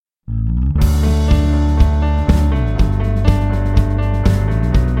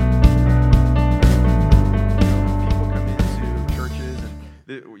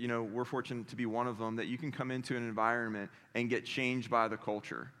we're fortunate to be one of them, that you can come into an environment and get changed by the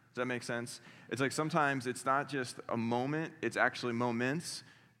culture. Does that make sense? It's like sometimes it's not just a moment, it's actually moments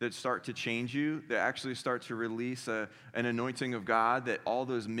that start to change you, that actually start to release an anointing of God, that all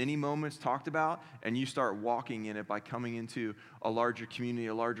those mini moments talked about, and you start walking in it by coming into a larger community,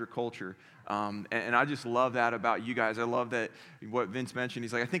 a larger culture. And I just love that about you guys. I love that what Vince mentioned.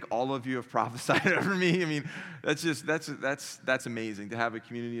 He's like, I think all of you have prophesied over me. I mean, that's amazing to have a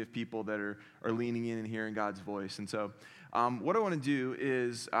community of people that are leaning in and hearing God's voice. And so what I want to do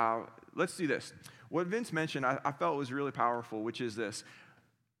is, let's do this. What Vince mentioned, I felt was really powerful, which is this.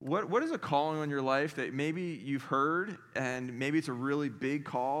 What is a calling on your life that maybe you've heard, and maybe it's a really big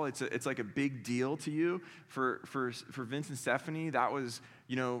call? It's like a big deal to you. For Vince and Stephanie, that was,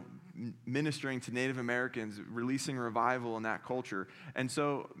 ministering to Native Americans, releasing revival in that culture. And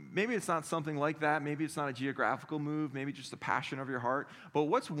so maybe it's not something like that. Maybe it's not a geographical move. Maybe just a passion of your heart. But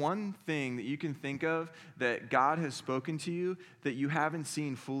what's one thing that you can think of that God has spoken to you that you haven't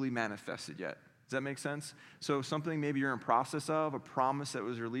seen fully manifested yet? Does that make sense? So something maybe you're in process of, a promise that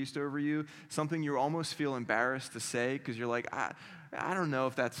was released over you, something you almost feel embarrassed to say because you're like, I don't know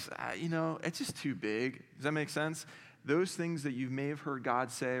if that's, it's just too big. Does that make sense? Those things that you may have heard God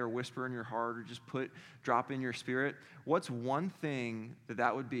say or whisper in your heart or just drop in your spirit, what's one thing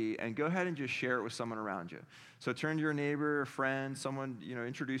that would be? And go ahead and just share it with someone around you. So turn to your neighbor, a friend, someone,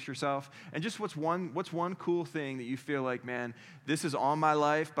 introduce yourself. And just what's one cool thing that you feel like, man, this is on my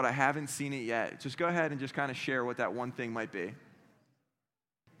life, but I haven't seen it yet. Just go ahead and just kind of share what that one thing might be.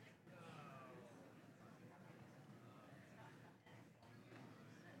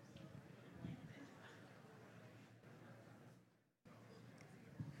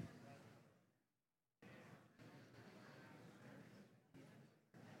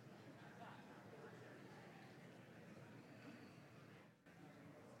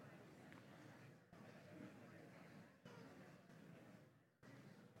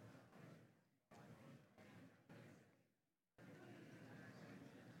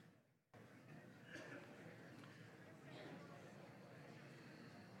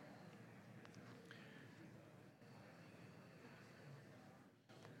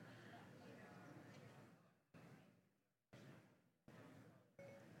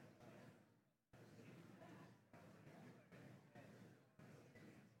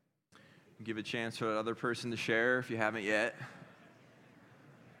 Give a chance for another person to share if you haven't yet.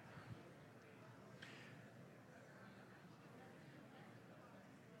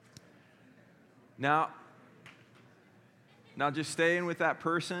 Now just staying with that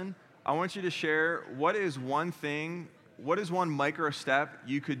person, I want you to share what is one micro step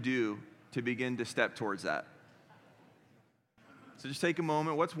you could do to begin to step towards that. So just take a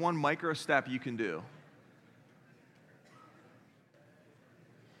moment. What's one micro step you can do?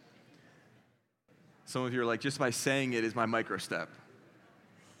 Some of you are like, just by saying it is my micro step.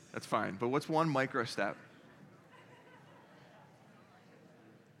 That's fine. But what's one micro step?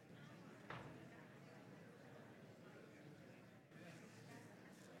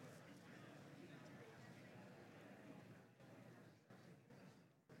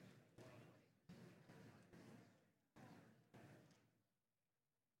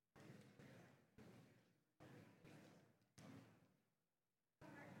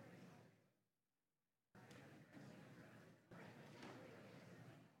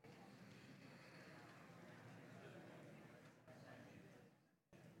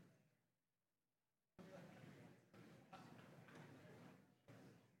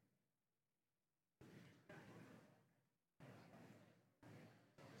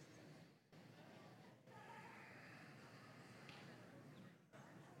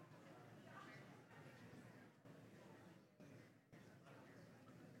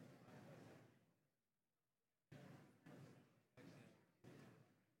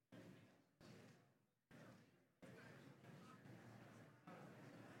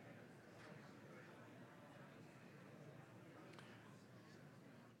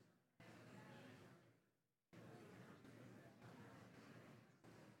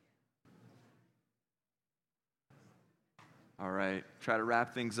 All right, try to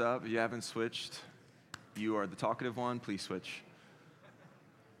wrap things up. If you haven't switched, you are the talkative one, please switch.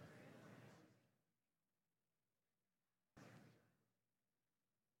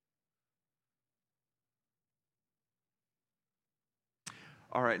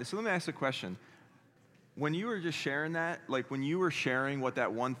 All right, so let me ask a question. When you were just sharing that, like when you were sharing what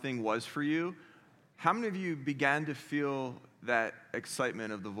that one thing was for you, how many of you began to feel that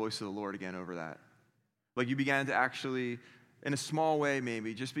excitement of the voice of the Lord again over that? Like you began to actually, in a small way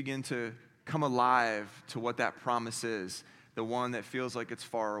maybe, just begin to come alive to what that promise is. the one that feels like it's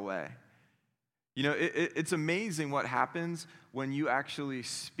far away. You know, it's amazing what happens when you actually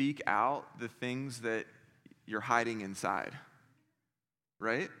speak out the things that you're hiding inside,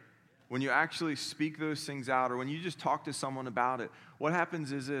 right? When you actually speak those things out, or when you just talk to someone about it, what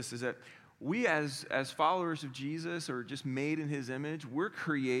happens is this, is that we as followers of Jesus, or just made in his image, we're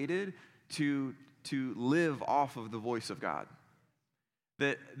created to live off of the voice of God.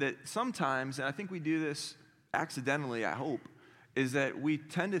 That sometimes, and I think we do this accidentally, I hope, is that we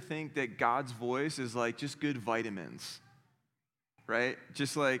tend to think that God's voice is like just good vitamins, right?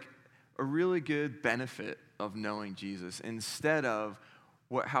 Just like a really good benefit of knowing Jesus, instead of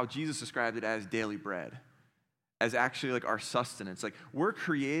how Jesus described it as daily bread, as actually like our sustenance. Like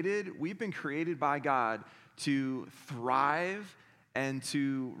we've been created by God to thrive and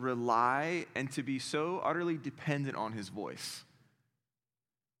to rely and to be so utterly dependent on his voice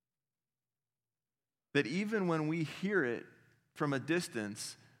that even when we hear it from a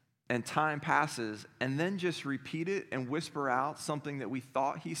distance and time passes, and then just repeat it and whisper out something that we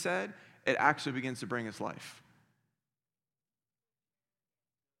thought he said, it actually begins to bring us life.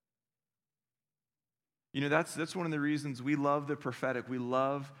 You know, that's one of the reasons we love the prophetic. We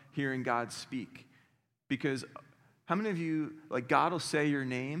love hearing God speak. Because how many of you, like, God will say your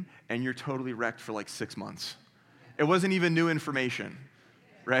name and you're totally wrecked for like 6 months? It wasn't even new information,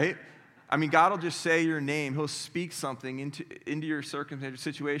 right? I mean, God will just say your name. He'll speak something into your circumstance,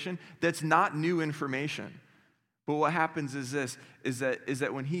 situation that's not new information. But what happens is this, is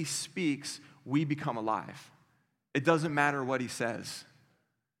that when he speaks, we become alive. It doesn't matter what he says.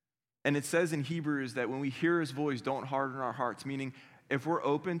 And it says in Hebrews that when we hear his voice, don't harden our hearts, meaning if we're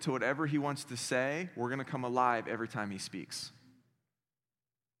open to whatever he wants to say, we're going to come alive every time he speaks.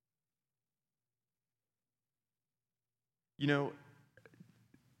 You know,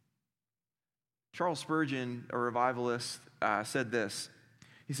 Charles Spurgeon, a revivalist, said this.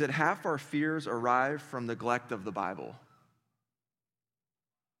 He said, half our fears arrive from neglect of the Bible.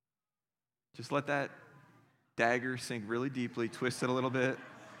 Just let that dagger sink really deeply, twist it a little bit.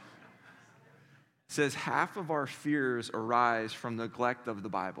 It says half of our fears arise from neglect of the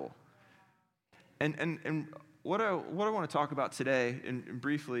Bible. And what I want to talk about today, and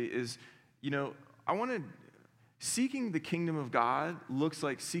briefly, is, you know, seeking the kingdom of God looks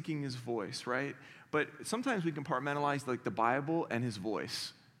like seeking his voice, right? But sometimes we compartmentalize like the Bible and his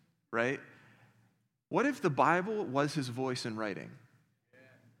voice, right? What if the Bible was his voice in writing?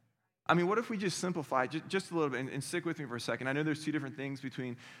 I mean, what if we just simplify just a little bit, and stick with me for a second. I know there's two different things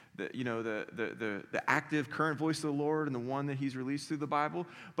between the active current voice of the Lord and the one that he's released through the Bible.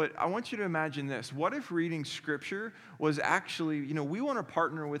 But I want you to imagine this. What if reading Scripture was actually, you know, we want to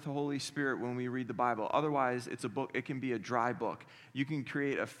partner with the Holy Spirit when we read the Bible. Otherwise, it's a book. It can be a dry book. You can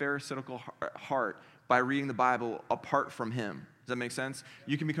create a pharisaical heart by reading the Bible apart from him. Does that make sense?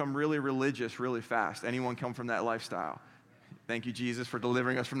 You can become really religious really fast. Anyone come from that lifestyle? Thank you, Jesus, for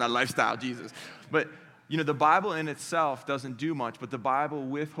delivering us from that lifestyle, Jesus. But, you know, the Bible in itself doesn't do much, but the Bible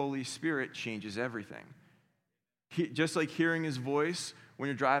with Holy Spirit changes everything. Just like hearing his voice when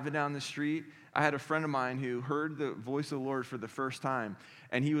you're driving down the street. I had a friend of mine who heard the voice of the Lord for the first time,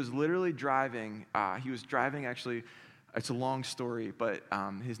 and he was literally driving. Actually, it's a long story, but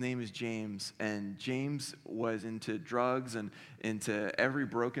his name is James, and James was into drugs and into every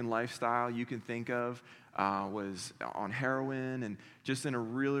broken lifestyle you can think of. Was on heroin and just in a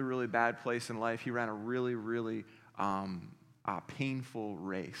really, really bad place in life. He ran a really, really painful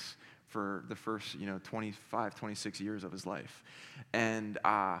race for the first, 25, 26 years of his life. And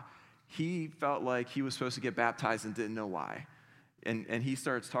he felt like he was supposed to get baptized and didn't know why. And he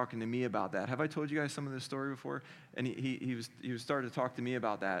starts talking to me about that. Have I told you guys some of this story before? And he was starting to talk to me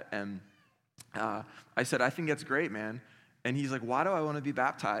about that. And I said, I think that's great, man. And he's like, why do I want to be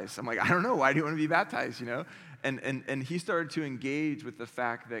baptized? I'm like, I don't know. Why do you want to be baptized, And he started to engage with the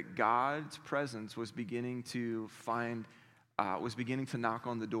fact that God's presence was beginning to knock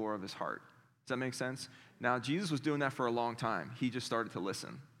on the door of his heart. Does that make sense? Now, Jesus was doing that for a long time. He just started to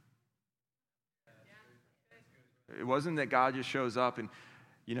listen. It wasn't that God just shows up and,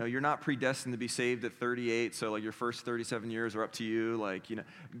 you're not predestined to be saved at 38, so like your first 37 years are up to you.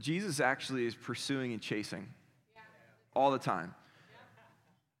 Jesus actually is pursuing and chasing. All the time.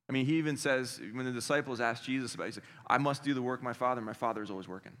 I mean, he even says, when the disciples asked Jesus about it, he said, I must do the work of my Father. My Father is always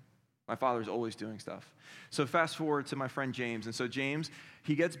working. My Father is always doing stuff. So fast forward to my friend James. And so James,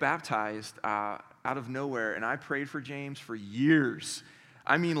 he gets baptized out of nowhere. And I prayed for James for years.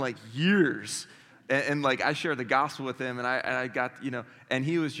 I mean, like years. And like I shared the gospel with him, and I got, and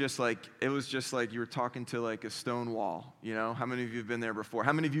he was just like, it was just like you were talking to like a stone wall, How many of you have been there before?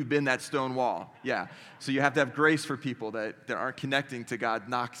 How many of you have been that stone wall? Yeah. So you have to have grace for people that aren't connecting to God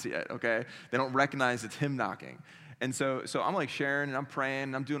knocks yet, okay? They don't recognize it's him knocking. And so I'm like sharing and I'm praying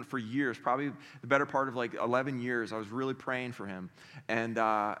and I'm doing it for years, probably the better part of like 11 years. I was really praying for him. And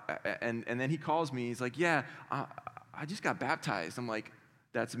then he calls me. He's like, yeah, I just got baptized. I'm like,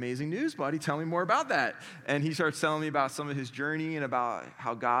 that's amazing news, buddy. Tell me more about that. And he starts telling me about some of his journey and about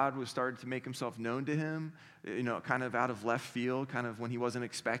how God was starting to make himself known to him, kind of out of left field, kind of when he wasn't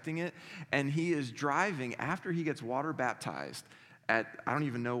expecting it. And he is driving after he gets water baptized at, I don't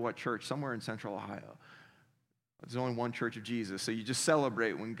even know what church, somewhere in Central Ohio. There's only one Church of Jesus, so you just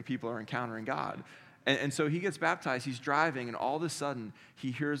celebrate when people are encountering God. And so he gets baptized, he's driving, and all of a sudden,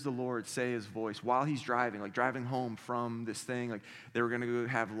 he hears the Lord say his voice while he's driving, like driving home from this thing. Like they were going to go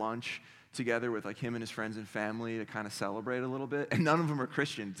have lunch together with like him and his friends and family to kind of celebrate a little bit. And none of them are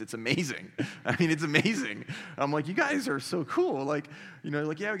Christians. It's amazing. I mean, it's amazing. I'm like, you guys are so cool. Like, yeah,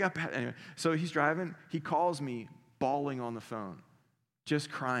 we got baptized. Anyway, so he's driving. He calls me bawling on the phone,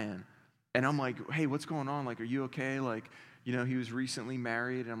 just crying. And I'm like, hey, what's going on? Like, are you okay? Like, he was recently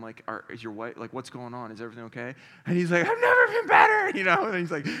married. And I'm like, is your wife, like, what's going on? Is everything okay? And he's like, I've never been better, And he's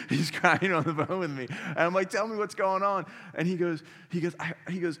like, he's crying on the phone with me. And I'm like, tell me what's going on. And he goes,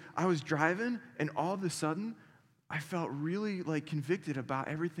 I was driving, and all of a sudden, I felt really, like, convicted about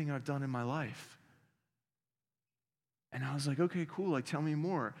everything I've done in my life. And I was like, okay, cool. Like, tell me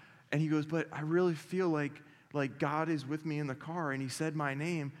more. And he goes, but I really feel like God is with me in the car, and he said my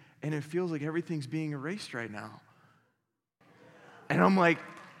name, and it feels like everything's being erased right now. And I'm like,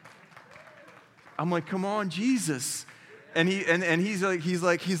 come on, Jesus. And he's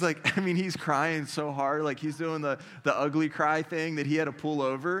like, I mean, he's crying so hard, like he's doing the ugly cry thing that he had to pull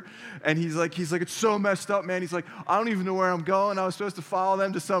over. And he's like, it's so messed up, man. He's like, I don't even know where I'm going. I was supposed to follow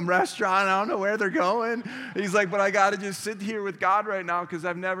them to some restaurant. I don't know where they're going. And he's like, but I got to just sit here with God right now because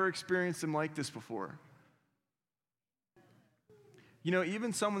I've never experienced him like this before.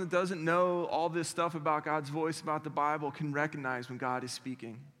 Even someone that doesn't know all this stuff about God's voice, about the Bible, can recognize when God is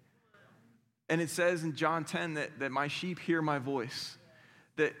speaking. And it says in John 10 that my sheep hear my voice,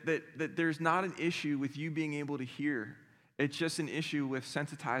 that there's not an issue with you being able to hear. It's just an issue with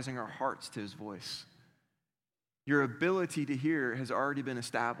sensitizing our hearts to his voice. Your ability to hear has already been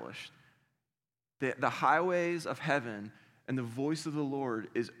established. The highways of heaven and the voice of the Lord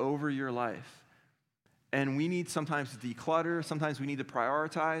is over your life. And we need sometimes to declutter, sometimes we need to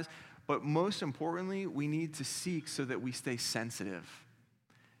prioritize, but most importantly, we need to seek so that we stay sensitive.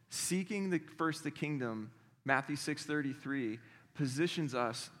 Seeking first the kingdom, Matthew 6:33, positions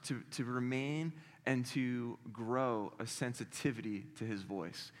us to remain and to grow a sensitivity to his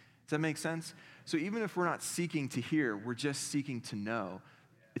voice. Does that make sense? So even if we're not seeking to hear, we're just seeking to know.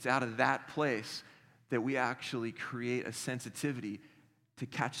 It's out of that place that we actually create a sensitivity to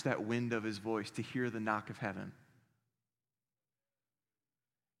catch that wind of his voice, to hear the knock of heaven.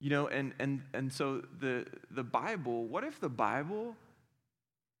 And so the Bible, what if the Bible,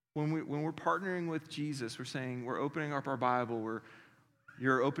 when we're partnering with Jesus, we're saying we're opening up our Bible,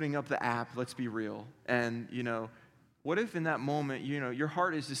 you're opening up the app, let's be real. And, what if in that moment, your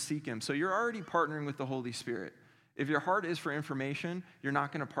heart is to seek him? So you're already partnering with the Holy Spirit. If your heart is for information, you're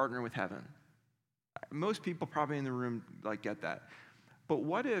not going to partner with heaven. Most people probably in the room get that. But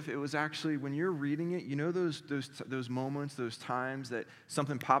what if it was actually when you're reading it, those moments, those times that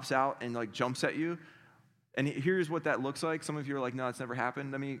something pops out and jumps at you? And here's what that looks like. Some of you are like, no, it's never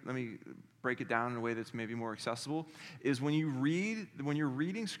happened. Let me break it down in a way that's maybe more accessible. Is when you're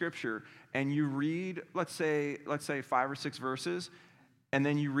reading scripture and you read, let's say 5 or 6 verses, and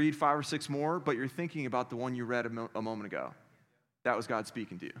then you read 5 or 6 more, but you're thinking about the one you read a moment ago. That was God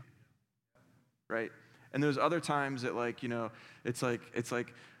speaking to you, right? And there's other times that it's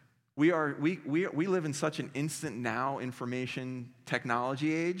like we live in such an instant now information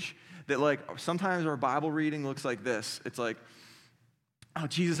technology age that sometimes our Bible reading looks like this. It's like, oh,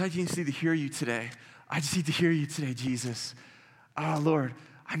 Jesus, I just need to hear you today. I just need to hear you today, Jesus. Oh, Lord,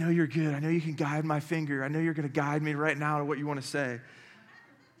 I know you're good. I know you can guide my finger. I know you're going to guide me right now to what you want to say.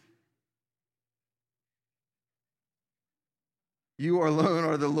 You alone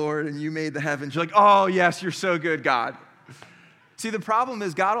are the Lord, and you made the heavens. You're like, oh, yes, you're so good, God. See, the problem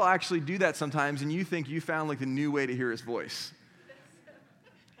is God will actually do that sometimes, and you think you found the new way to hear his voice.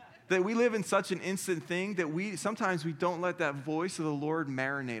 That we live in such an instant thing that sometimes we don't let that voice of the Lord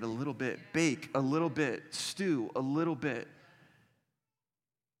marinate a little bit, bake a little bit, stew a little bit.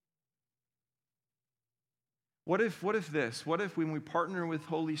 What if when we partner with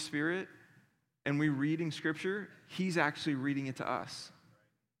Holy Spirit, and we reading Scripture, he's actually reading it to us.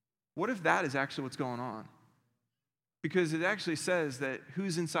 What if that is actually what's going on? Because it actually says that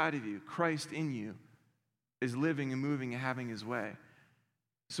who's inside of you? Christ in you is living and moving and having his way.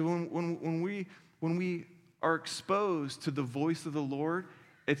 So when we are exposed to the voice of the Lord,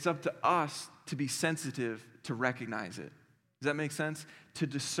 it's up to us to be sensitive to recognize it. Does that make sense? To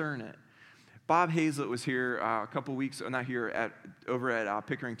discern it. Bob Hazlett was here a couple weeks, not here, over at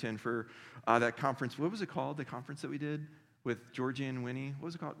Pickerington for that conference. What was it called, the conference that we did with Georgie and Winnie? What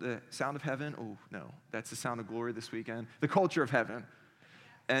was it called? The Sound of Heaven? Oh, no, that's the Sound of Glory this weekend. The Culture of Heaven.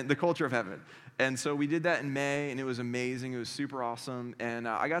 And the Culture of Heaven. And so we did that in May, and it was amazing. It was super awesome. And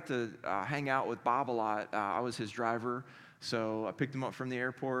I got to hang out with Bob a lot. I was his driver, so I picked him up from the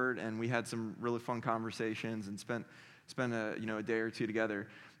airport, and we had some really fun conversations and spent a day or two together.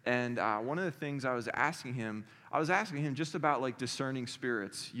 And one of the things I was asking him just about like discerning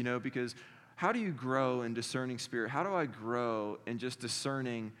spirits, because how do you grow in discerning spirit? How do I grow in just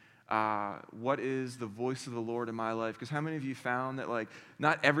discerning what is the voice of the Lord in my life? Because how many of you found that like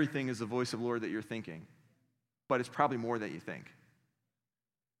not everything is the voice of the Lord that you're thinking, but it's probably more that you think.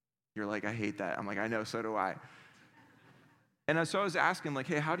 You're like, I hate that. I'm like, I know, so do I. And so I was asking, like,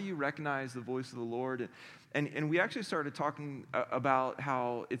 hey, how do you recognize the voice of the Lord? And we actually started talking about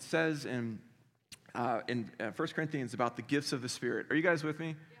how it says in 1 Corinthians about the gifts of the Spirit. Are you guys with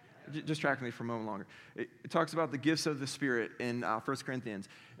me? Yeah. Just track with me for a moment longer. It talks about the gifts of the Spirit in 1 Corinthians.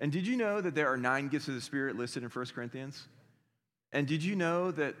 And did you know that there are 9 gifts of the Spirit listed in 1 Corinthians? And did you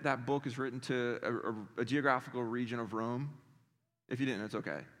know that that book is written to a geographical region of Rome? If you didn't, it's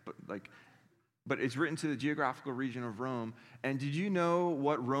okay. But it's written to the geographical region of Rome. And did you know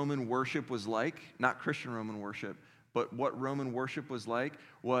what Roman worship was like? Not Christian Roman worship, but what Roman worship was like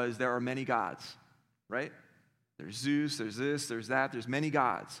was there are many gods, right? There's Zeus, there's this, there's that, there's many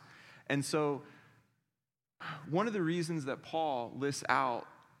gods. And so one of the reasons that Paul lists out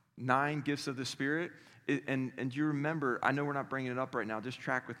 9 gifts of the Spirit, and do you remember, I know we're not bringing it up right now, just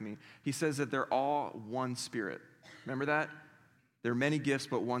track with me. He says that they're all one Spirit. Remember that? There are many gifts,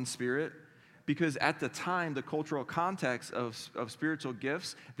 but one Spirit. Because at the time, the cultural context of spiritual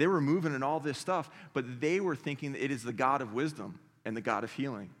gifts, they were moving in all this stuff, but they were thinking that it is the God of wisdom and the God of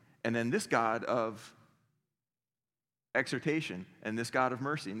healing, and then this God of exhortation and this God of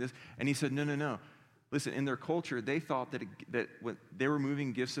mercy. And he said, no. Listen, in their culture, they thought that when they were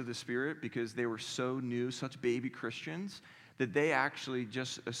moving gifts of the Spirit because they were so new, such baby Christians, that they actually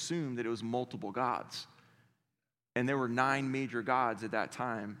just assumed that it was multiple gods. And there were 9 major gods at that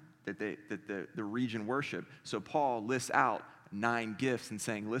time that the region worshiped. So Paul lists out 9 gifts and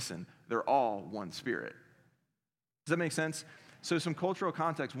saying, listen, they're all one Spirit. Does that make sense? So some cultural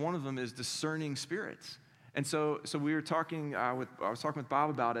context, one of them is discerning spirits. And so we were talking I was talking with Bob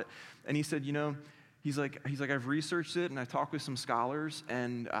about it, and he said, he's like I've researched it and I talked with some scholars,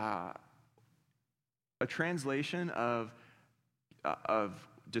 and a translation of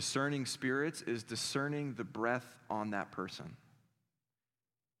discerning spirits is discerning the breath on that person.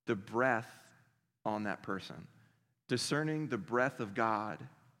 The breath on that person. Discerning the breath of God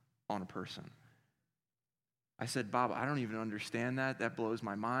on a person. I said, Bob, I don't even understand that. That blows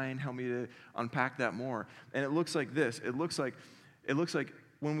my mind. Help me to unpack that more. And it looks like this. It looks like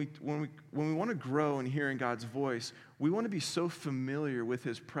when we want to grow in hearing God's voice, we want to be so familiar with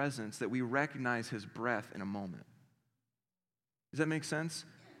his presence that we recognize his breath in a moment. Does that make sense?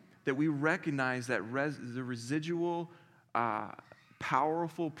 That we recognize that the residual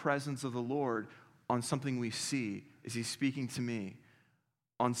powerful presence of the Lord on something we see. Is he speaking to me?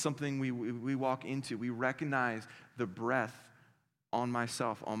 On something we walk into, we recognize the breath on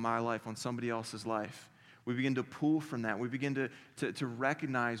myself, on my life, on somebody else's life. We begin to pull from that. We begin to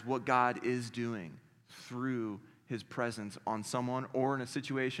recognize what God is doing through his presence on someone or in a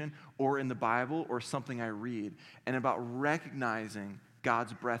situation or in the Bible or something I read, and about recognizing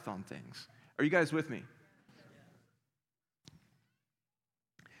God's breath on things. Are you guys with me?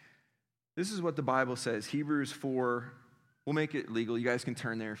 This is what the Bible says, Hebrews 4. We'll make it legal. You guys can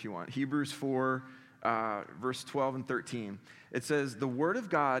turn there if you want. Hebrews 4, verse 12 and 13. It says, the word of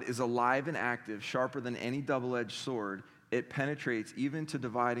God is alive and active, sharper than any double-edged sword. It penetrates even to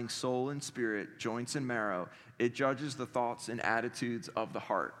dividing soul and spirit, joints and marrow. It judges the thoughts and attitudes of the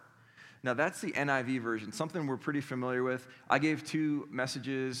heart. Now, that's the NIV version, something we're pretty familiar with. I gave 2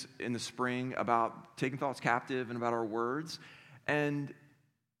 messages in the spring about taking thoughts captive and about our words. And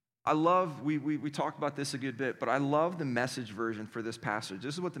I love, we talked about this a good bit, but I love the Message version for this passage.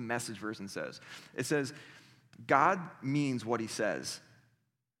 This is what the Message version says. It says, God means what he says.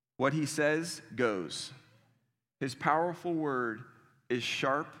 What he says goes. His powerful word is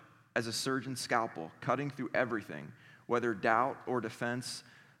sharp as a surgeon's scalpel, cutting through everything, whether doubt or defense,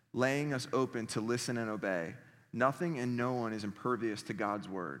 laying us open to listen and obey. Nothing and no one is impervious to God's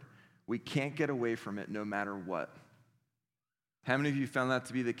word. We can't get away from it no matter what. How many of you found that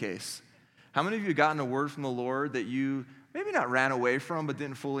to be the case? How many of you gotten a word from the Lord that you maybe not ran away from but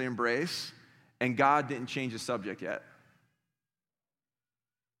didn't fully embrace, and God didn't change the subject yet?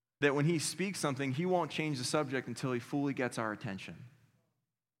 That when he speaks something, he won't change the subject until he fully gets our attention.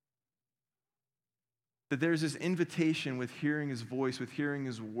 That there's this invitation with hearing his voice, with hearing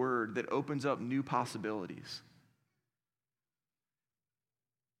his word, that opens up new possibilities.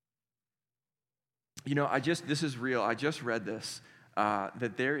 You know, this is real. I just read this,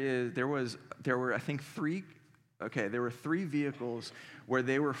 that there were, I think, three vehicles where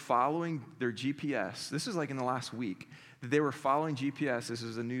they were following their GPS. This is like in the last week. That they were following GPS. This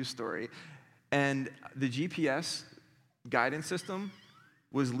is a news story. And the GPS guidance system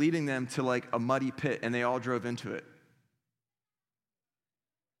was leading them to like a muddy pit, and they all drove into it.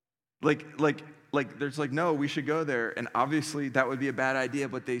 Like there's like, no, we should go there. And obviously that would be a bad idea,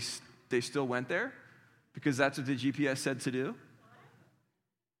 but they still went there because that's what the GPS said to do.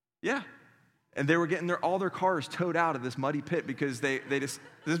 Yeah. And they were getting all their cars towed out of this muddy pit because they just,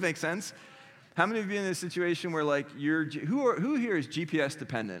 does this make sense? How many of you in this situation where like who here is GPS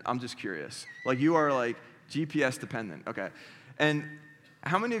dependent? I'm just curious. Like you are like GPS dependent, okay. And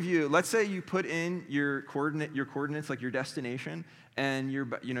how many of you, let's say you put in your coordinates, like your destination, and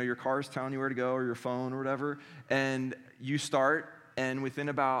your car is telling you where to go, or your phone or whatever, and you start, and within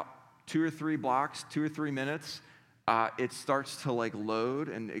about 2 or 3 blocks, 2 or 3 minutes, it starts to like load,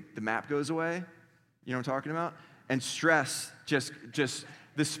 and the map goes away. You know what I'm talking about? And stress, just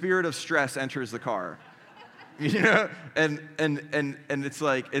the spirit of stress enters the car. You know, and it's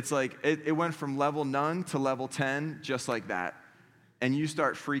like it went from level none to level 10 just like that. And you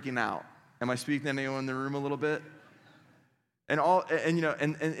start freaking out. Am I speaking to anyone in the room a little bit? And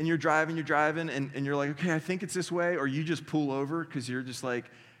you're driving, and you're like, okay, I think it's this way, or you just pull over because you're just like,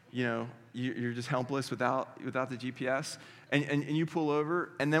 you know, you're just helpless without the GPS, and you pull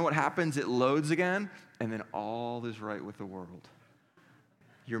over, and then what happens? It loads again, and then all is right with the world.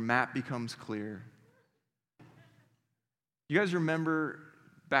 Your map becomes clear. You guys remember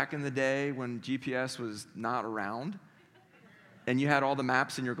back in the day when GPS was not around? And you had all the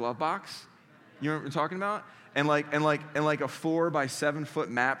maps in your glove box? You know what I'm talking about? And like a 4 by 7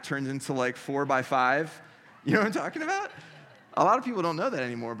 foot map turns into like 4 by 5. You know what I'm talking about? A lot of people don't know that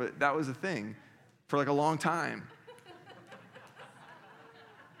anymore, but that was a thing for like a long time.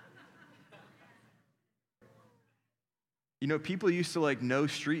 You know, people used to like know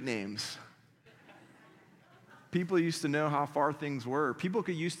street names. People used to know how far things were. People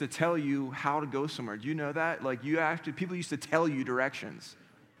used to tell you how to go somewhere. Do you know that? Like people used to tell you directions.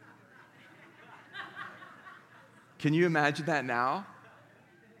 Can you imagine that now?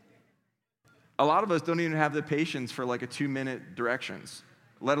 A lot of us don't even have the patience for like a 2-minute directions,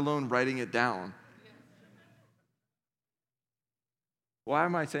 let alone writing it down. Why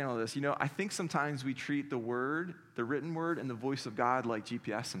am I saying all this? You know, I think sometimes we treat the word, the written word, and the voice of God like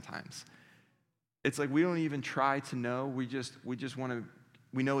GPS sometimes. It's like we don't even try to know. We just want to,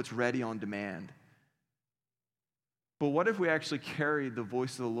 we know it's ready on demand. But what if we actually carry the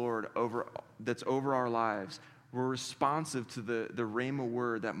voice of the Lord that's over our lives? We're responsive to the rhema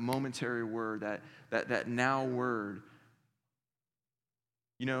word, that momentary word, that now word.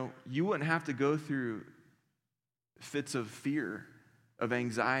 You know, you wouldn't have to go through fits of fear, of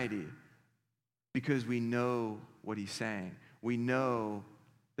anxiety, because we know what he's saying. We know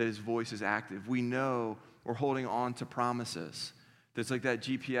that his voice is active. We know we're holding on to promises. That's like that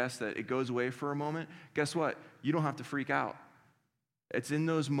GPS that it goes away for a moment. Guess what? You don't have to freak out. It's in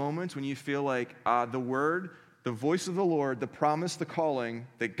those moments when you feel like the word, the voice of the Lord, the promise, the calling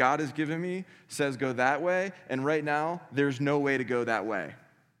that God has given me says go that way, and right now, there's no way to go that way.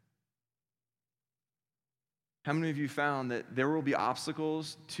 How many of you found that there will be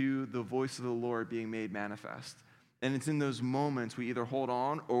obstacles to the voice of the Lord being made manifest? And it's in those moments we either hold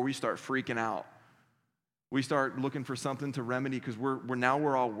on or we start freaking out. We start looking for something to remedy because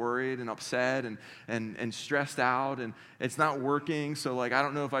we're all worried and upset and stressed out, and it's not working. So like, I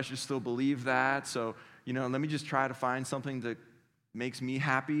don't know if I should still believe that. So, you know, let me just try to find something that makes me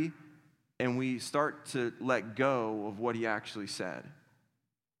happy. And we start to let go of what he actually said.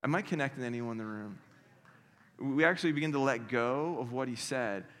 Am I connecting to anyone in the room? We actually begin to let go of what he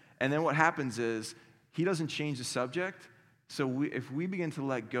said. And then what happens is he doesn't change the subject. So if we begin to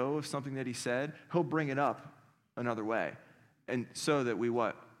let go of something that he said, he'll bring it up another way. And so that we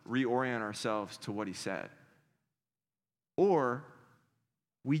reorient ourselves to what he said. Or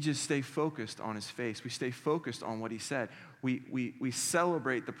we just stay focused on his face. We stay focused on what he said. We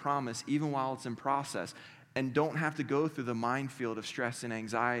celebrate the promise even while it's in process, and don't have to go through the minefield of stress and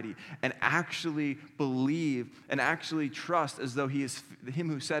anxiety, and actually believe and actually trust as though him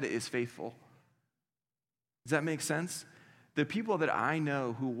who said it is faithful. Does that make sense? The people that I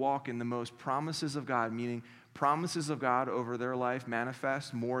know who walk in the most promises of God, meaning promises of God over their life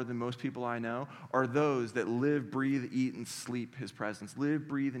manifest more than most people I know, are those that live, breathe, eat, and sleep his presence. Live,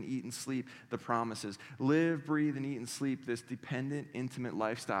 breathe, and eat and sleep the promises. Live, breathe, and eat and sleep this dependent, intimate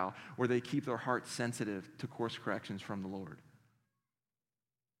lifestyle where they keep their hearts sensitive to course corrections from the Lord.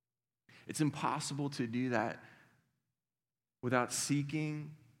 It's impossible to do that without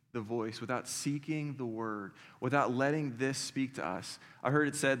seeking the voice, without seeking the word, without letting this speak to us. I heard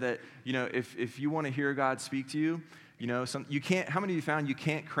it said that, if you want to hear God speak to you, you can't, how many of you found you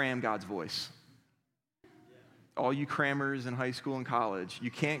can't cram God's voice? All you crammers in high school and college, you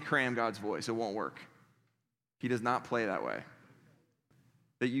can't cram God's voice. It won't work. He does not play that way.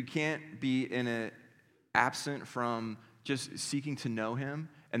 That you can't be absent from just seeking to know him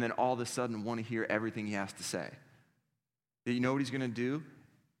and then all of a sudden want to hear everything he has to say. That you know what he's going to do?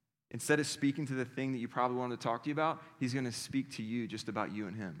 Instead of speaking to the thing that you probably wanted to talk to you about, he's going to speak to you just about you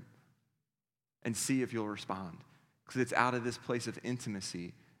and him and see if you'll respond. Because it's out of this place of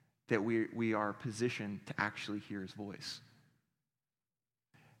intimacy that we are positioned to actually hear his voice.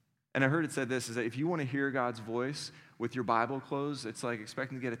 And I heard it said this, is that if you want to hear God's voice with your Bible closed, it's like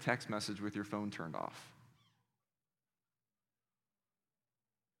expecting to get a text message with your phone turned off.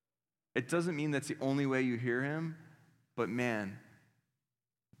 It doesn't mean that's the only way you hear him, but man,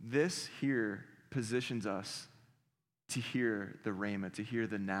 this here positions us to hear the rhema, to hear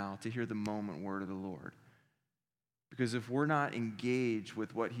the now, to hear the moment word of the Lord. Because if we're not engaged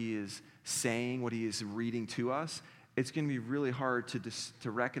with what he is saying, what he is reading to us, it's going to be really hard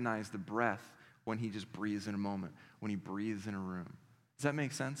to recognize the breath when he just breathes in a moment, when he breathes in a room. Does that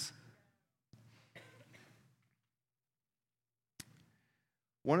make sense?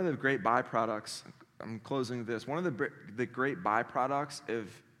 One of the great byproducts, I'm closing with this, one of the great byproducts of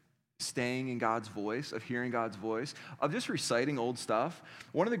staying in God's voice, of hearing God's voice, of just reciting old stuff,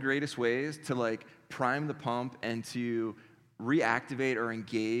 one of the greatest ways to prime the pump and to reactivate or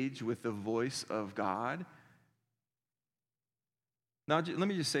engage with the voice of God. Now, let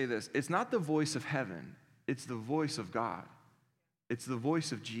me just say this. It's not the voice of heaven. It's the voice of God. It's the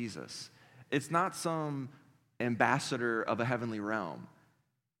voice of Jesus. It's not some ambassador of a heavenly realm.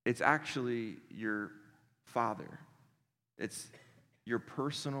 It's actually your Father. It's your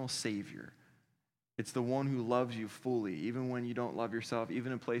personal Savior. It's the one who loves you fully, even when you don't love yourself,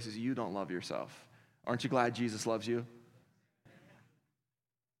 even in places you don't love yourself. Aren't you glad Jesus loves you?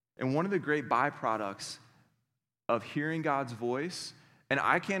 And one of the great byproducts of hearing God's voice, and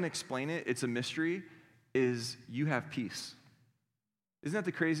I can't explain it, it's a mystery, is you have peace. Isn't that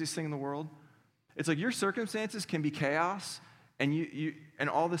the craziest thing in the world? It's like your circumstances can be chaos, and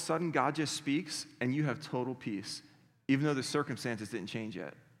all of a sudden God just speaks, and you have total peace, even though the circumstances didn't change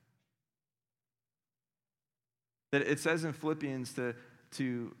yet. That it says in Philippians that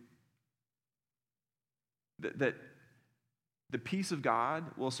the peace of God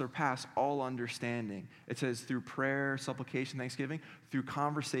will surpass all understanding. It says through prayer, supplication, thanksgiving, through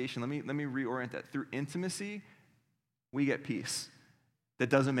conversation. Let me reorient that. Through intimacy, we get peace that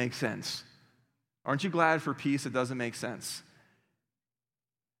doesn't make sense. Aren't you glad for peace that doesn't make sense?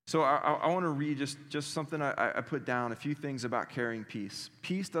 So I want to read just something I put down, a few things about carrying peace.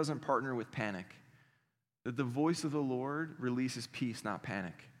 Peace doesn't partner with panic. That the voice of the Lord releases peace, not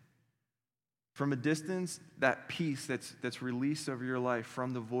panic. From a distance, that peace that's released over your life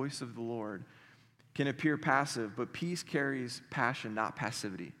from the voice of the Lord can appear passive, but peace carries passion, not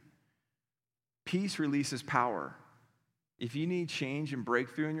passivity. Peace releases power. If you need change and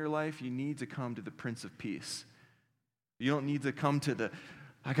breakthrough in your life, you need to come to the Prince of Peace. You don't need to come to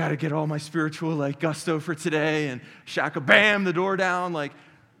I got to get all my spiritual gusto for today and shaka bam, the door down.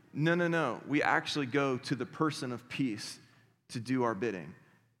 No. We actually go to the person of peace to do our bidding,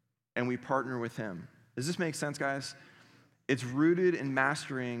 and we partner with him. Does this make sense, guys? It's not rooted in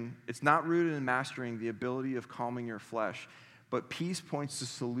mastering the ability of calming your flesh, but peace points to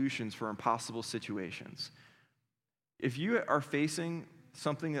solutions for impossible situations. If you are facing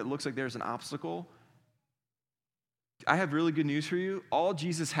something that looks like there's an obstacle, I have really good news for you. All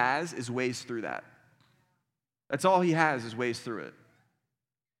Jesus has is ways through that. That's all he has is ways through it.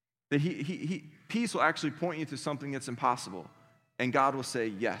 That peace will actually point you to something that's impossible, and God will say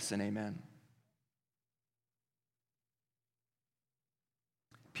yes and amen.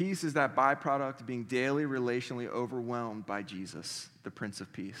 Peace is that byproduct of being daily relationally overwhelmed by Jesus, the Prince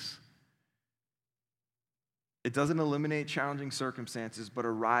of Peace. It doesn't eliminate challenging circumstances, but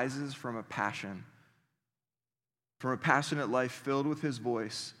arises from a passionate life filled with his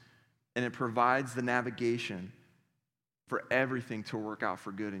voice, and it provides the navigation for everything to work out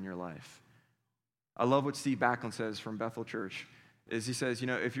for good in your life. I love what Steve Backlund says from Bethel Church, is he says,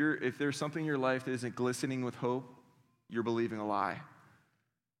 if there's something in your life that isn't glistening with hope, you're believing a lie.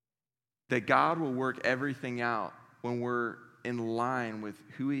 That God will work everything out when we're in line with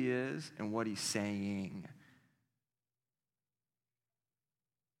who he is and what he's saying.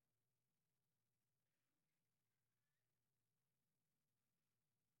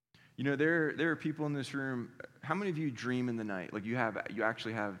 There are people in this room. How many of you dream in the night? Like you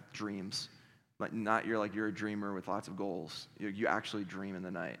actually have dreams. Like not you're a dreamer with lots of goals. You actually dream in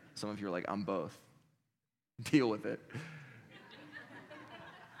the night. Some of you are like, I'm both. Deal with it.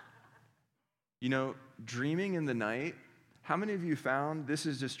 Dreaming in the night, how many of you found this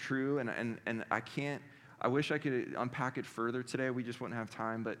is just true, and I wish I could unpack it further today, we just wouldn't have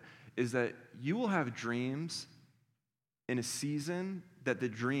time, but is that you will have dreams in a season that the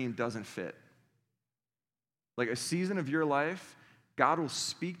dream doesn't fit. Like a season of your life, God will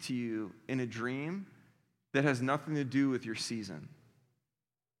speak to you in a dream that has nothing to do with your season.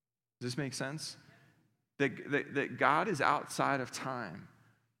 Does this make sense? That God is outside of time.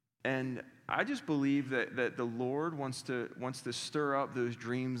 And I just believe that the Lord wants to stir up those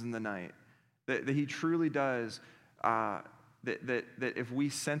dreams in the night. That he truly does. That if we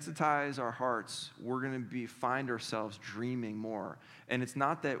sensitize our hearts, we're going to find ourselves dreaming more. And it's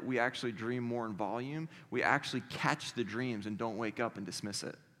not that we actually dream more in volume. We actually catch the dreams and don't wake up and dismiss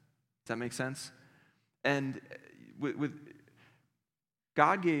it. Does that make sense? And with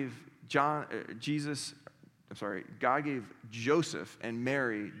God gave God gave Joseph and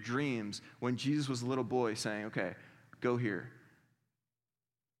Mary dreams when Jesus was a little boy, saying, okay, go here.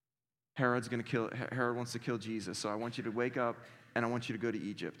 Herod wants to kill Jesus, so I want you to wake up and I want you to go to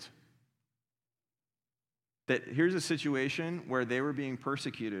Egypt. That here's a situation where they were being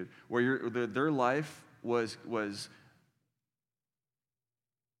persecuted, where their life was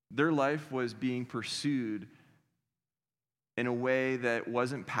being pursued in a way that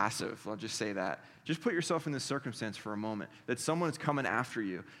wasn't passive. I'll just say that. Just put yourself in this circumstance for a moment, that someone is coming after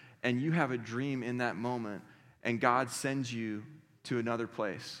you, and you have a dream in that moment, and God sends you to another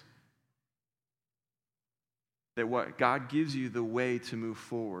place. That God gives you the way to move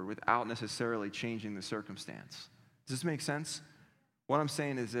forward without necessarily changing the circumstance. Does this make sense? What I'm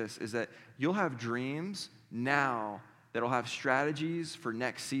saying is this, is that you'll have dreams now that'll have strategies for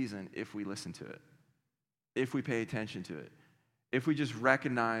next season if we listen to it, if we pay attention to it, if we just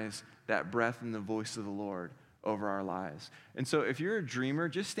recognize that breath and the voice of the Lord over our lives. And so if you're a dreamer,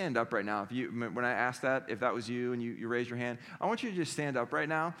 just stand up right now. When I asked that, if that was you and you raised your hand, I want you to just stand up right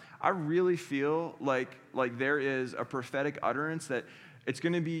now. I really feel like there is a prophetic utterance that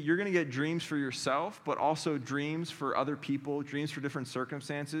you're going to get dreams for yourself, but also dreams for other people, dreams for different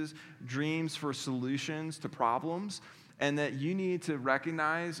circumstances, dreams for solutions to problems, and that you need to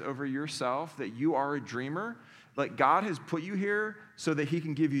recognize over yourself that you are a dreamer. Like God has put you here so that he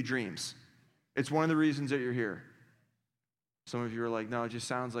can give you dreams. It's one of the reasons that you're here. Some of you are like, no, it just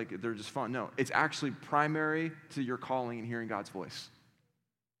sounds like they're just fun. No, it's actually primary to your calling and hearing God's voice.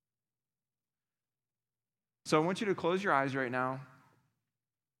 So I want you to close your eyes right now.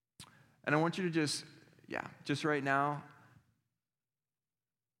 And I want you to just right now,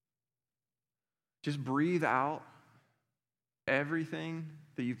 just breathe out everything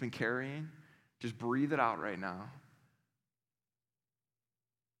that you've been carrying. Just breathe it out right now.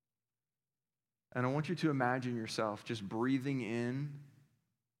 And I want you to imagine yourself just breathing in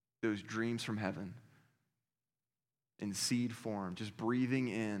those dreams from heaven in seed form, just breathing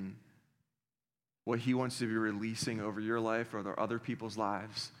in what he wants to be releasing over your life or other people's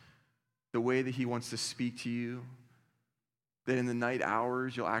lives, the way that he wants to speak to you, that in the night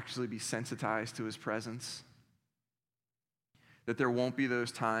hours you'll actually be sensitized to his presence, that there won't be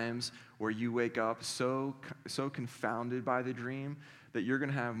those times where you wake up so confounded by the dream that you're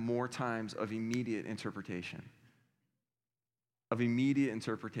going to have more times of immediate interpretation of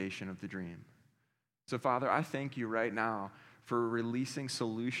the dream. So, Father, I thank you right now for releasing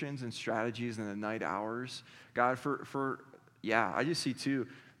solutions and strategies in the night hours. God, I just see too,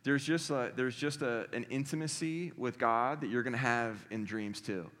 there's just an intimacy with God that you're going to have in dreams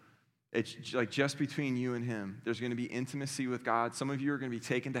too. It's like just between you and him. There's going to be intimacy with God. Some of you are going to be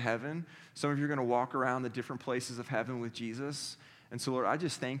taken to heaven. Some of you are going to walk around the different places of heaven with Jesus. And so, Lord, I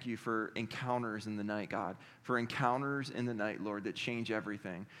just thank you for encounters in the night, God, for encounters in the night, Lord, that change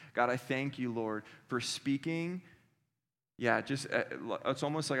everything. God, I thank you, Lord, for speaking. Yeah, just it's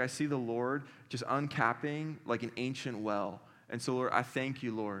almost like I see the Lord just uncapping like an ancient well. And so, Lord, I thank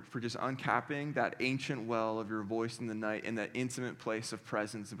you, Lord, for just uncapping that ancient well of your voice in the night in that intimate place of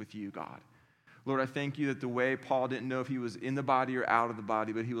presence with you, God. Lord, I thank you that the way Paul didn't know if he was in the body or out of the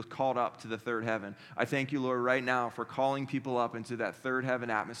body, but he was called up to the third heaven. I thank you, Lord, right now for calling people up into that third heaven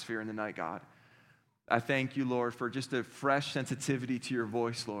atmosphere in the night, God. I thank you, Lord, for just a fresh sensitivity to your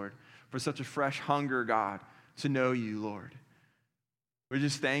voice, Lord, for such a fresh hunger, God, to know you, Lord. We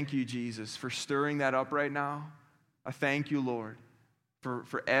just thank you, Jesus, for stirring that up right now. I thank you, Lord,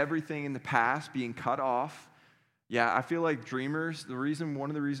 for everything in the past being cut off. Yeah, I feel like dreamers, one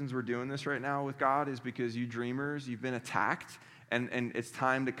of the reasons we're doing this right now with God is because you dreamers, you've been attacked, and it's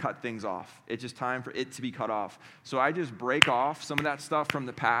time to cut things off. It's just time for it to be cut off. So I just break off some of that stuff from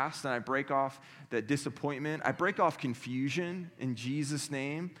the past, and I break off the disappointment. I break off confusion in Jesus'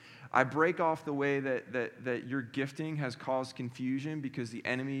 name. I break off the way that your gifting has caused confusion because the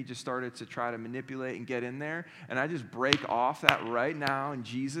enemy just started to try to manipulate and get in there. And I just break off that right now in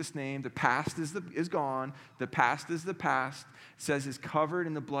Jesus' name. The past is gone. The past is the past. It says it's covered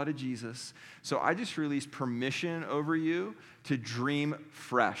in the blood of Jesus. So I just release permission over you to dream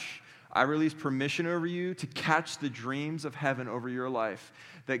fresh. I release permission over you to catch the dreams of heaven over your life,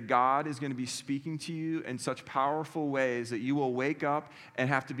 that God is going to be speaking to you in such powerful ways that you will wake up and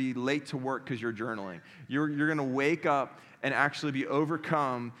have to be late to work because you're journaling. You're going to wake up and actually be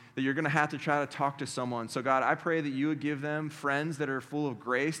overcome, that you're going to have to try to talk to someone. So God, I pray that you would give them friends that are full of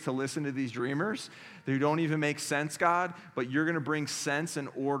grace to listen to these dreamers who don't even make sense, God, but you're going to bring sense and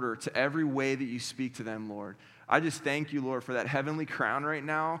order to every way that you speak to them, Lord. I just thank you, Lord, for that heavenly crown right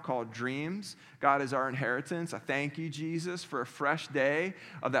now called dreams. God is our inheritance. I thank you, Jesus, for a fresh day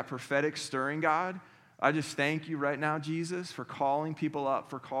of that prophetic stirring, God. I just thank you right now, Jesus, for calling people up,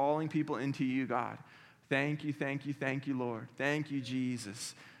 for calling people into you, God. Thank you, thank you, thank you, Lord. Thank you,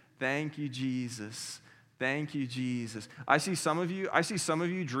 Jesus. Thank you, Jesus. Thank you, Jesus. I see some of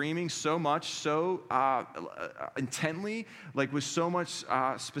you dreaming so much, so intently, like with so much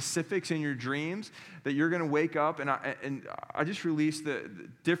specifics in your dreams, that you're going to wake up, and I just release the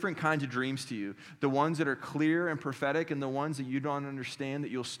different kinds of dreams to you. The ones that are clear and prophetic, and the ones that you don't understand that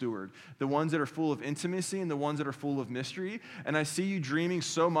you'll steward. The ones that are full of intimacy, and the ones that are full of mystery. And I see you dreaming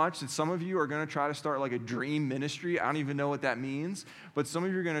so much that some of you are going to try to start like a dream ministry. I don't even know what that means, but some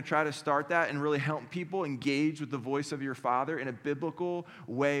of you are going to try to start that and really help people engage with the voice of your Father in a biblical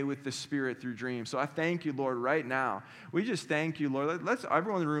way with the Spirit through dreams. So I thank you, Lord, right now. We just thank you, Lord. Let's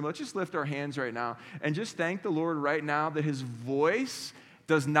everyone in the room, let's just lift our hands right now and just thank the Lord right now that his voice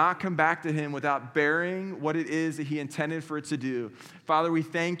does not come back to him without bearing what it is that he intended for it to do. Father, we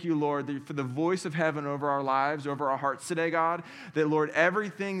thank you, Lord, for the voice of heaven over our lives, over our hearts today, God, that, Lord,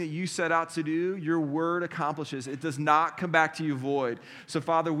 everything that you set out to do, your word accomplishes. It does not come back to you void. So,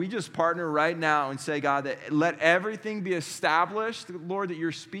 Father, we just partner right now and say, God, that let everything be established, Lord, that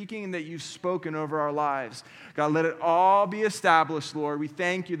you're speaking and that you've spoken over our lives. God, let it all be established, Lord. We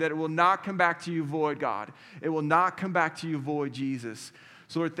thank you that it will not come back to you void, God. It will not come back to you void, Jesus.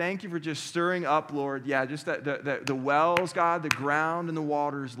 So, Lord, thank you for just stirring up, Lord, just the wells, God, the ground and the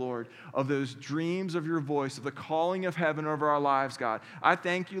waters, Lord, of those dreams of your voice, of the calling of heaven over our lives, God. I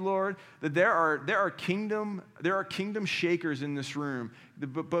thank you, Lord, that there are kingdom shakers in this room,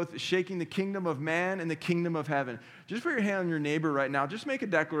 both shaking the kingdom of man and the kingdom of heaven. Just put your hand on your neighbor right now. Just make a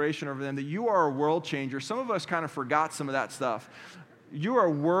declaration over them that you are a world changer. Some of us kind of forgot some of that stuff. You are a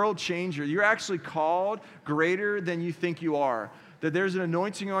world changer. You're actually called greater than you think you are. That there's an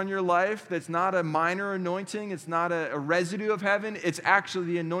anointing on your life that's not a minor anointing. It's not a residue of heaven. It's actually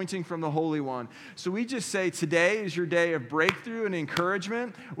the anointing from the Holy One. So we just say today is your day of breakthrough and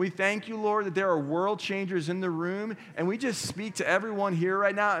encouragement. We thank you, Lord, that there are world changers in the room. And we just speak to everyone here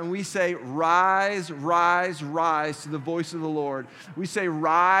right now. And we say, rise, rise, rise to the voice of the Lord. We say,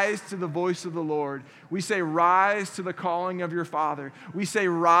 rise to the voice of the Lord. We say, rise to the calling of your Father. We say,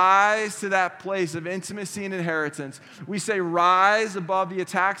 rise to that place of intimacy and inheritance. We say, rise above the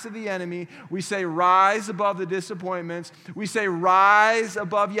attacks of the enemy. We say rise above the disappointments. We say rise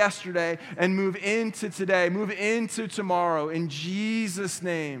above yesterday and move into today, move into tomorrow. In Jesus'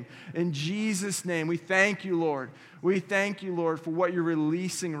 name, we thank you, Lord. We thank you, Lord, for what you're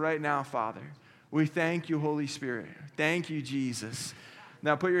releasing right now, Father. We thank you, Holy Spirit. Thank you, Jesus.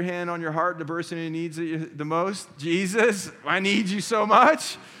 Now put your hand on your heart, the person who needs it the most. Jesus, I need you so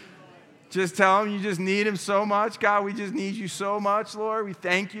much. Just tell him you just need him so much. God, we just need you so much, Lord. We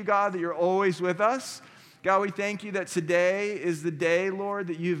thank you, God, that you're always with us. God, we thank you that today is the day, Lord,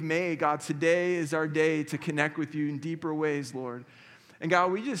 that you've made. God, today is our day to connect with you in deeper ways, Lord. And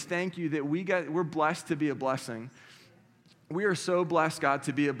God, we just thank you that we're blessed to be a blessing. We are so blessed, God,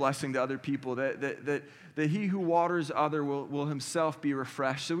 to be a blessing to other people, that he who waters other will himself be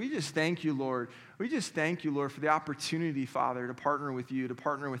refreshed. So we just thank you, Lord. We just thank you, Lord, for the opportunity, Father, to partner with you, to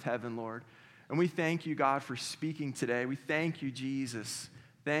partner with heaven, Lord. And we thank you, God, for speaking today. We thank you, Jesus.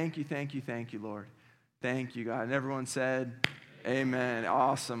 Thank you, Lord. Thank you, God. And everyone said, amen.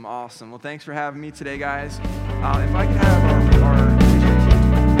 Awesome. Well, thanks for having me today, guys. If I could have our